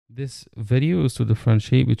This video is to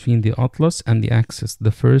differentiate between the atlas and the axis,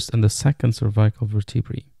 the first and the second cervical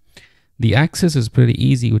vertebrae. The axis is pretty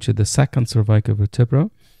easy, which is the second cervical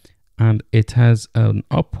vertebra, and it has an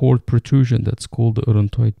upward protrusion that's called the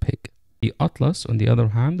odontoid peg. The atlas, on the other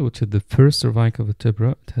hand, which is the first cervical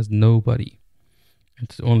vertebra, it has no body.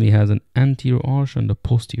 It only has an anterior arch and a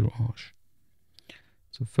posterior arch.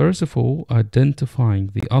 So first of all, identifying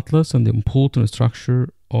the atlas and the important structure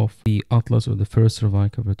of the atlas or the first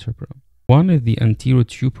cervical vertebra. One is the anterior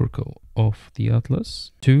tubercle of the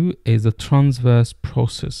atlas. Two is the transverse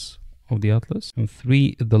process of the atlas. And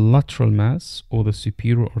three is the lateral mass or the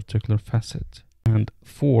superior articular facet. And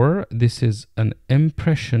four, this is an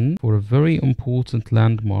impression for a very important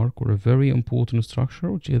landmark or a very important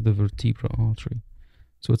structure, which is the vertebral artery.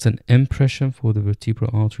 So it's an impression for the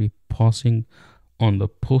vertebral artery passing on the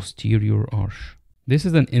posterior arch. This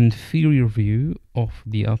is an inferior view of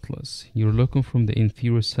the atlas. You're looking from the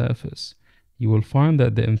inferior surface. You will find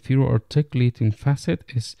that the inferior articulating facet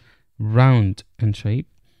is round in shape.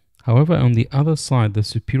 However, on the other side, the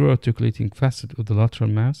superior articulating facet of the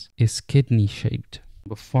lateral mass is kidney shaped.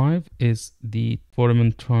 Number 5 is the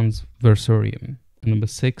foramen transversorium. And number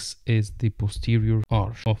 6 is the posterior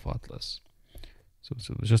arch of atlas. So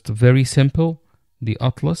just very simple. The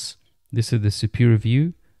atlas, this is the superior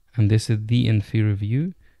view, and this is the inferior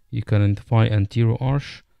view. You can identify anterior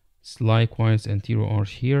arch, likewise anterior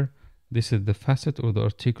arch here. This is the facet or the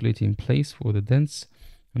articulating place for the dents,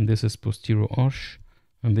 and this is posterior arch,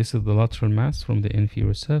 and this is the lateral mass from the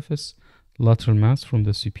inferior surface, lateral mass from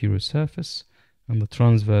the superior surface, and the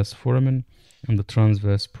transverse foramen and the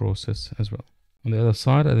transverse process as well. On the other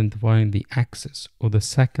side, identifying the axis or the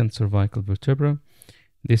second cervical vertebra.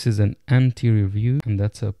 This is an anterior view, and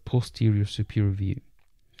that's a posterior superior view.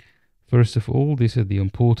 First of all, this is the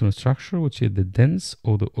important structure, which is the dens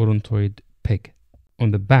or the odontoid peg.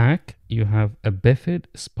 On the back, you have a bifid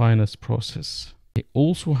spinous process. They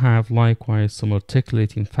also have likewise some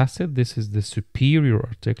articulating facet. This is the superior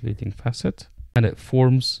articulating facet, and it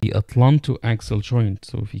forms the atlantoaxial joint.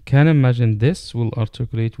 So if you can imagine, this will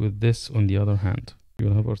articulate with this on the other hand. You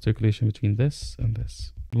will have articulation between this and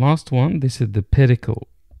this. Last one, this is the pedicle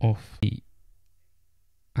of the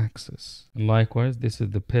axis. And likewise, this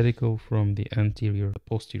is the pedicle from the anterior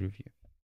posterior view.